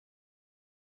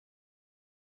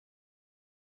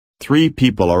3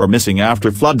 people are missing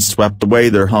after floods swept away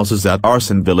their houses at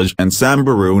Arson Village and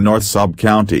Samburu North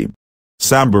Sub-County.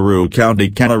 Samburu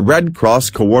County Canada Red Cross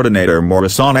Coordinator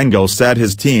Maurice Onengo said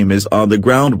his team is on the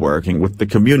ground working with the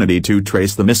community to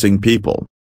trace the missing people.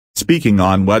 Speaking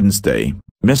on Wednesday,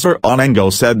 Mr.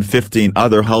 Onengo said 15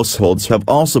 other households have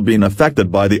also been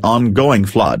affected by the ongoing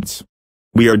floods.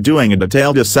 We are doing a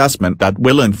detailed assessment that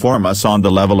will inform us on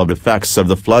the level of effects of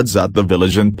the floods at the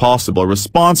village and possible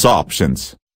response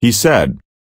options, he said.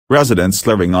 Residents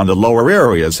living on the lower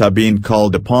areas have been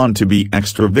called upon to be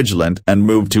extra vigilant and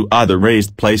move to other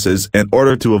raised places in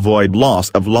order to avoid loss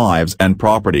of lives and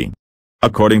property.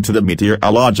 According to the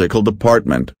Meteorological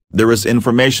Department, there is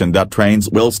information that trains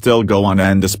will still go on,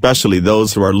 and especially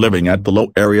those who are living at the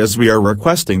low areas, we are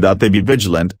requesting that they be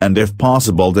vigilant and if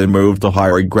possible they move to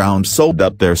higher ground so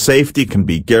that their safety can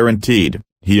be guaranteed,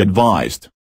 he advised.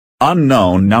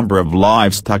 Unknown number of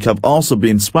livestock have also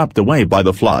been swept away by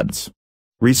the floods.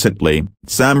 Recently,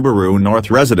 Samburu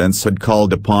North residents had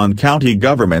called upon county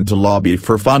government to lobby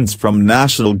for funds from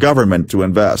national government to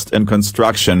invest in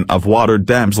construction of water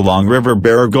dams along River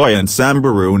Baragoy and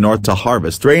Samburu North to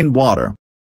harvest rainwater.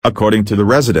 According to the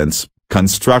residents,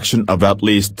 construction of at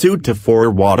least 2 to 4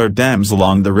 water dams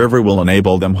along the river will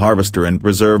enable them harvester and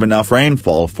preserve enough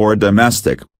rainfall for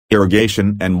domestic,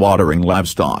 irrigation and watering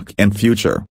livestock in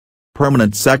future.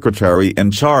 Permanent Secretary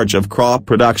in charge of crop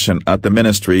production at the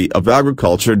Ministry of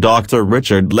Agriculture Dr.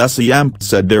 Richard Lesiamp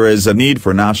said there is a need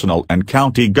for national and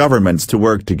county governments to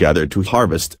work together to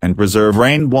harvest and preserve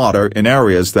rainwater in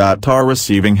areas that are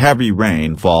receiving heavy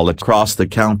rainfall across the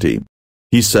county.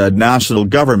 He said national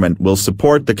government will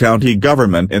support the county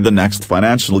government in the next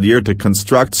financial year to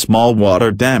construct small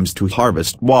water dams to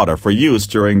harvest water for use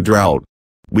during drought.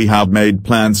 We have made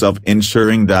plans of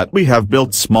ensuring that we have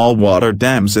built small water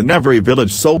dams in every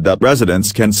village so that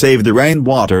residents can save the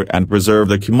rainwater and preserve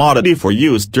the commodity for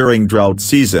use during drought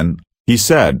season, he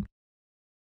said.